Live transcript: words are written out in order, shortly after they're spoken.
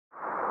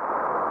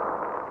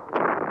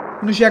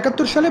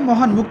1971 সালে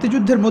মহান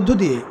মুক্তিযুদ্ধের মধ্য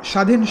দিয়ে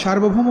স্বাধীন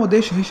সার্বভৌম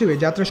দেশ হিসেবে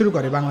যাত্রা শুরু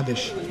করে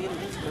বাংলাদেশ।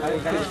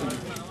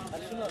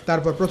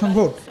 তারপর প্রথম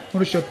ভোট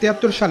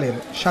 1973 সালের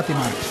 7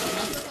 মার্চ,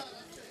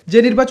 যে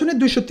নির্বাচনে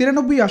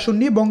 293 আসন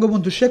নিয়ে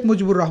বঙ্গবন্ধু শেখ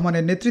মুজিবুর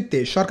রহমানের নেতৃত্বে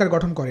সরকার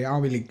গঠন করে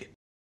আওয়ামী লীগ।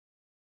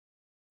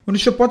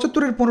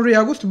 1975-এর 15ই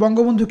আগস্ট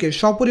বঙ্গবন্ধুকে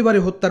সপরিবারে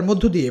হত্যার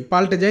মধ্য দিয়ে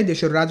পাল্টে যায়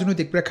দেশের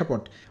রাজনৈতিক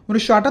প্রেক্ষাপট।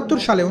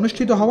 1978 সালে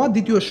অনুষ্ঠিত হওয়া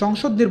দ্বিতীয়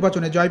সংসদ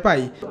নির্বাচনে জয়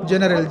পায়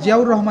জেনারেল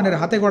জিয়াউর রহমানের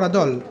হাতে গড়া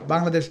দল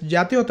বাংলাদেশ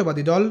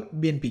জাতীয়তাবাদী দল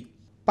বিএনপি,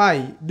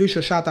 পায়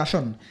 207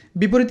 আসন,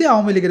 বিপরীতে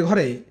আওয়ামী লীগের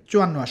ঘরে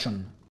 54 আসন।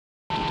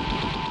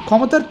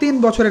 ক্ষমতার 3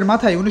 বছরের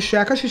মাথায়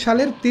 1981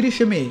 সালের 30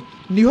 মে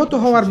নিহত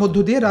হওয়ার মধ্য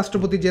দিয়ে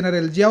রাষ্ট্রপতি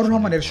জেনারেল জিয়াউর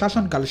রহমানের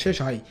শাসনকাল শেষ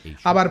হয়,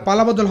 আবার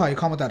পালাবদল হয়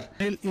ক্ষমতার।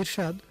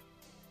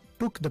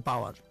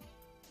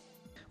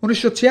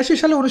 1986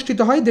 সালে অনুষ্ঠিত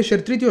হয় দেশের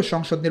তৃতীয়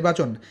সংসদ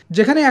নির্বাচন,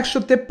 যেখানে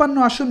 153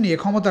 আসন নিয়ে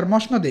ক্ষমতার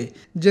মসনদে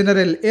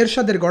জেনারেল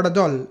এরশাদের গড়া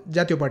দল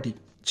জাতীয় পার্টি,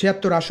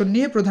 76 আসন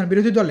নিয়ে প্রধান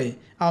বিরোধী দলে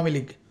আওয়ামী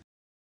লীগ।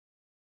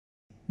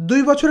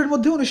 2 বছরের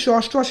মধ্যে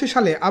 1988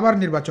 সালে আবার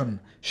নির্বাচন,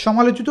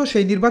 সমালোচিত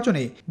সেই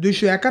নির্বাচনে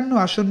 251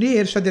 আসন নিয়ে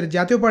এরশাদের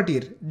জাতীয়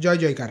পার্টির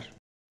জয় জয়কার।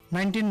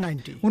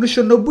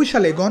 1990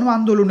 সালে গণ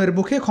আন্দোলনের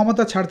মুখে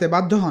ক্ষমতা ছাড়তে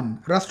বাধ্য হন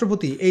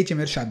রাষ্ট্রপতি এইচ.এম.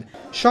 এরশাদ।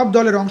 সব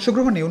দলের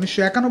অংশগ্রহণে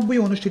 1991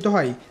 অনুষ্ঠিত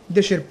হয়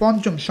দেশের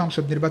 5ম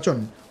সংসদ নির্বাচন।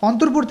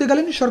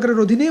 অন্তর্বর্তীকালীন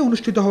সরকারের অধীনে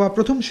অনুষ্ঠিত হওয়া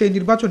প্রথম সেই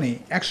নির্বাচনে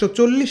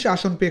 140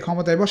 আসন পেয়ে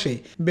ক্ষমতায় বসে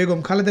বেগম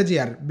খালেদা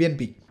জিয়ার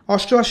বিএনপি।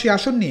 88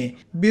 আসন নিয়ে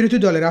বিরোধী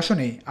দলের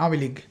আসনে আওয়ামী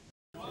লীগ।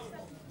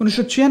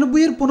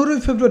 1996-এর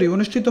 15ই ফেব্রুয়ারি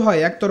অনুষ্ঠিত হয়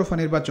একতরফা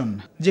নির্বাচন,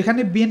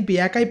 যেখানে বিএনপি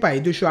একাই পায়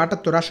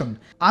 278 আসন।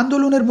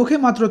 আন্দোলনের মুখে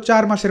মাত্র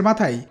 4 মাসের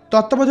মাথায়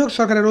তত্ত্বাবধায়ক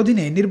সরকারের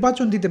অধীনে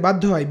নির্বাচন দিতে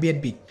বাধ্য হয়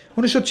বিএনপি।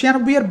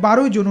 1996-এর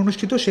 12 জুন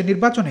অনুষ্ঠিত সে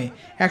নির্বাচনে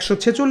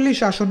 146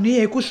 আসন নিয়ে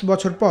 21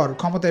 বছর পর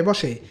ক্ষমতায়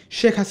বসে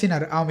শেখ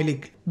হাসিনার আওয়ামী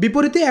লীগ,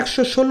 বিপরীতে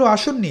 116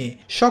 আসন নিয়ে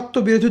শক্ত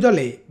বিরোধী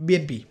দলে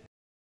বিএনপি।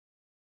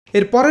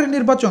 এর পরের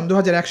নির্বাচন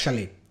 2001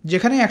 সালে,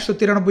 যেখানে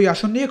 193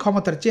 আসন নিয়ে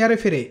ক্ষমতার চেয়ারে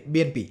ফেরে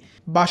বিএনপি,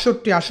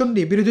 62 আসন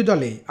নিয়ে বিরোধী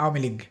দলে আওয়ামী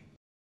লীগ।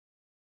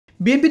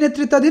 বিএনপি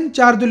নেতৃত্বাধীন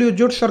 4 দলীয়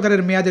জোট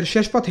সরকারের মেয়াদের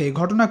শেষ পথে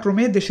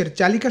ঘটনাক্রমে দেশের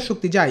চালিকা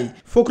শক্তি যায়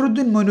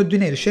ফখরুদ্দিন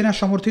মঈনুদ্দিনের সেনা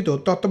সমর্থিত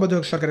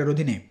তত্ত্বাবধায়ক সরকারের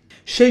অধীনে।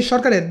 সেই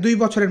সরকারের 2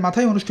 বছরের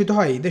মাথায় অনুষ্ঠিত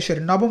হয় দেশের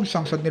 9ম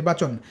সংসদ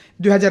নির্বাচন।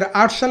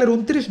 2008 সালের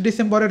 29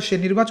 ডিসেম্বরের সে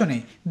নির্বাচনে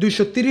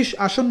 230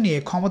 আসন নিয়ে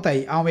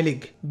ক্ষমতায় আওয়ামী লীগ,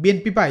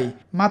 বিএনপি পায়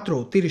মাত্র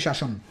 30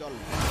 আসন।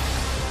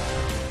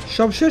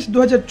 সবশেষ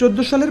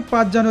 2014 সালের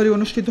 5 জানুয়ারি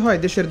অনুষ্ঠিত হয়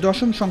দেশের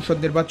 10ম সংসদ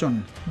নির্বাচন।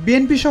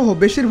 বিএনপি সহ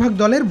বেশিরভাগ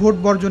দলের ভোট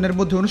বর্জনের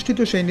মধ্যে অনুষ্ঠিত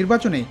সেই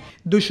নির্বাচনে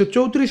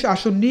 234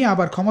 আসন নিয়ে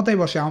আবার ক্ষমতায়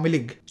বসে আওয়ামী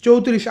লীগ।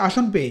 34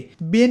 আসন পেয়ে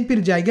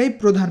বিএনপির জায়গায়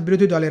প্রধান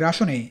বিরোধী দলের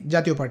আসনে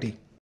জাতীয় পার্টি।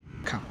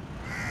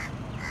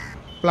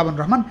 প্লাবন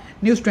রহমান,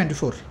 নিউজ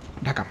 24,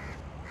 ঢাকা।